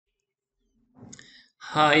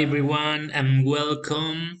Hi everyone and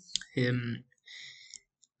welcome. Um,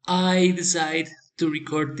 I decided to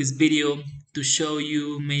record this video to show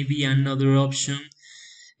you maybe another option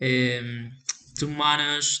um, to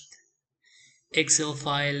manage Excel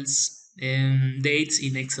files and dates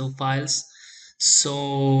in Excel files.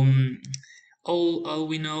 So all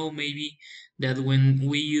we know maybe that when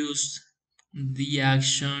we use the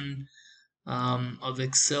action of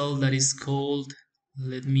Excel that is called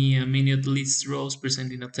let me a minute list rows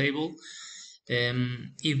present in a table.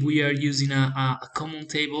 If we are using a common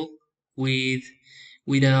table with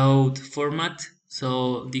without format,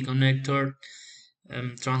 so the connector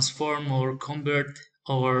transform or convert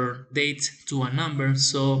our date to a number.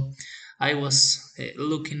 So I was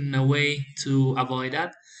looking a way to avoid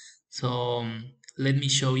that. So let me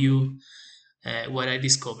show you what I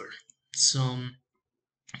discovered. So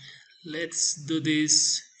let's do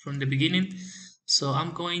this from the beginning. So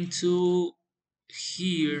I'm going to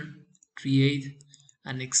here create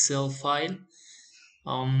an Excel file.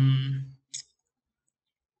 Um,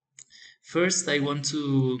 First, I want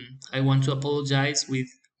to apologize with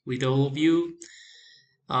all of you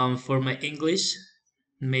for my English.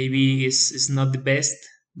 Maybe it's not the best,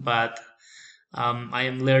 but I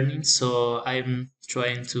am learning, so I'm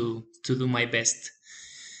trying to do my best.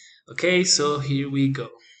 Okay, so here we go.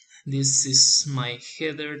 This is my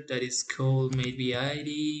header that is called maybe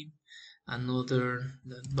ID, another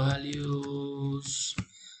that values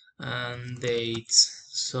and dates.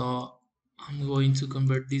 So I'm going to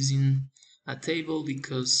convert this in a table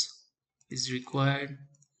because it's required.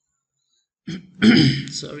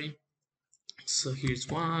 Sorry. So here's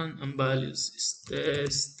one and values is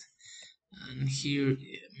test, and here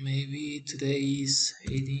maybe today is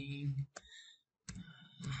 18.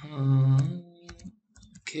 uh,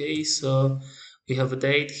 okay, so we have a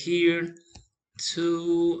date here.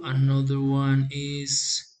 Two, another one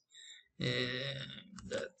is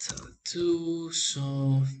that two,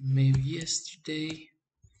 so maybe yesterday.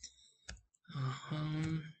 uh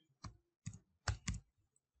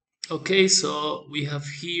Okay, so we have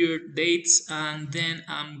here dates, and then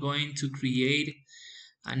I'm going to create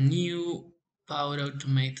a new Power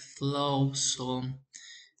Automate flow. So,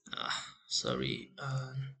 uh, sorry,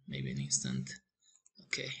 maybe an instant.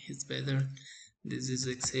 Okay, it's better. This is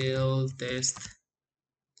Excel test.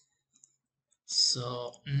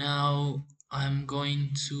 So now I'm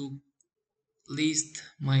going to list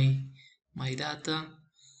my data.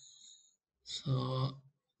 So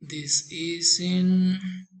this is in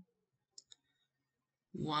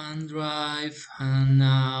OneDrive, and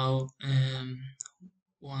now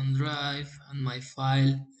OneDrive, and my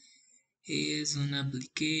file is on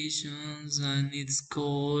applications, and it's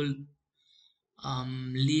called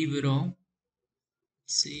Libro.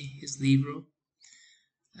 See, it's Libro,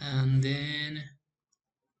 and then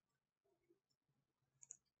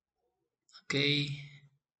okay.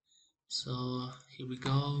 So here we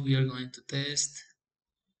go. We are going to test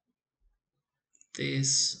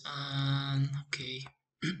this, and okay.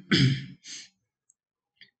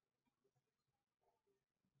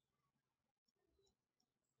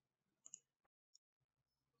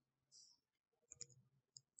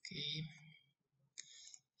 Okay.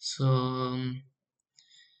 So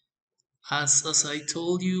as I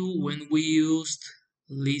told you, when we used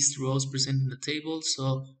list rows present in the table,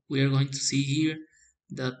 so we are going to see here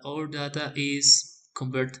that our data is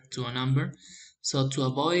converted to a number. So to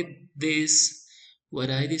avoid this, what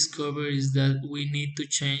I discovered is that we need to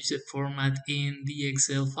change the format in the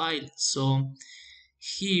Excel file. So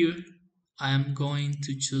here I am going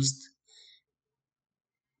to choose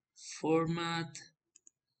format.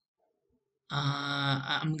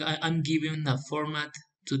 I'm giving a format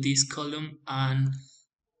to this column, and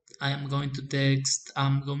I'm going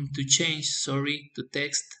to change, sorry, to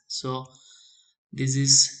text. So this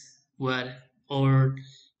is what our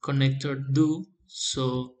connector do.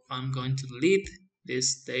 So I'm going to delete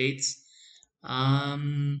these dates.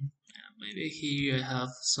 Um, Maybe here I have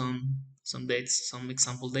some dates, some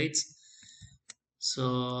example dates.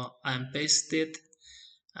 So I'm pasted,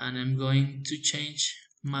 and I'm going to change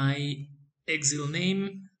my Excel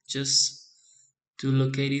name just to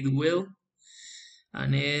locate it well,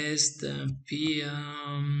 and it's the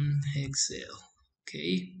PM Excel.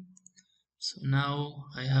 Okay, so now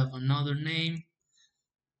I have another name.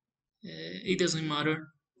 It doesn't matter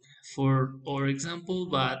for our example,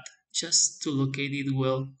 but just to locate it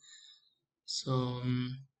well. So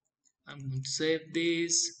I'm going to save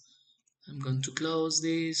this. I'm going to close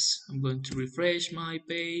this. I'm going to refresh my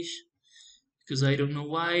page because I don't know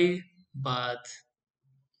why, but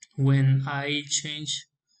when I change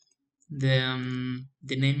the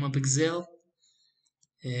name of Excel,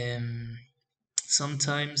 Um,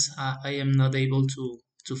 Sometimes I am not able to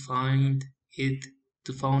find it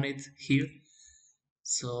here.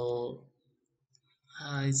 So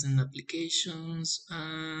it's in applications,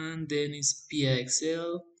 and then it's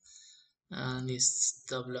PIXL, and it's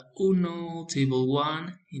tabla uno, table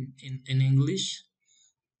one in English.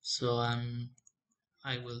 So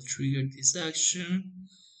I will trigger this action,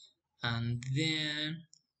 and then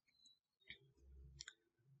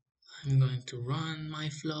I'm going to run my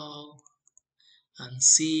flow and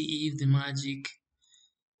see if the magic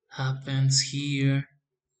happens here.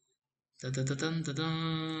 Da da da dun da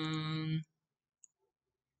dun.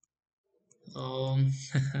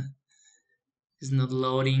 It's not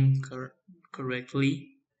loading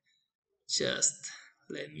correctly. Just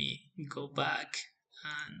let me go back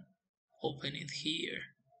and open it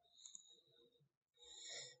here.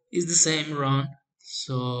 It's the same run.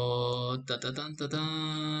 So da da da da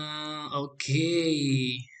da.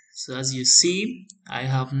 Okay. So as you see, I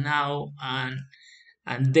have now an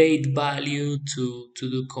and date value to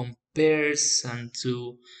do compares and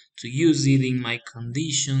to use it in my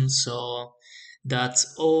conditions. So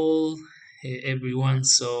that's all, everyone.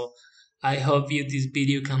 So I hope you this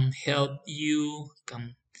video can help you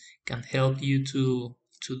to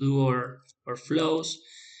do our flows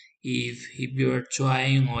if you're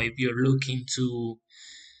trying or if you're looking to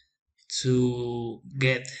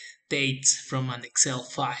get dates from an Excel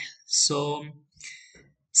file. So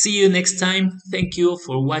see you next time. Thank you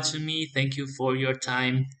for watching me. Thank you for your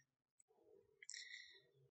time.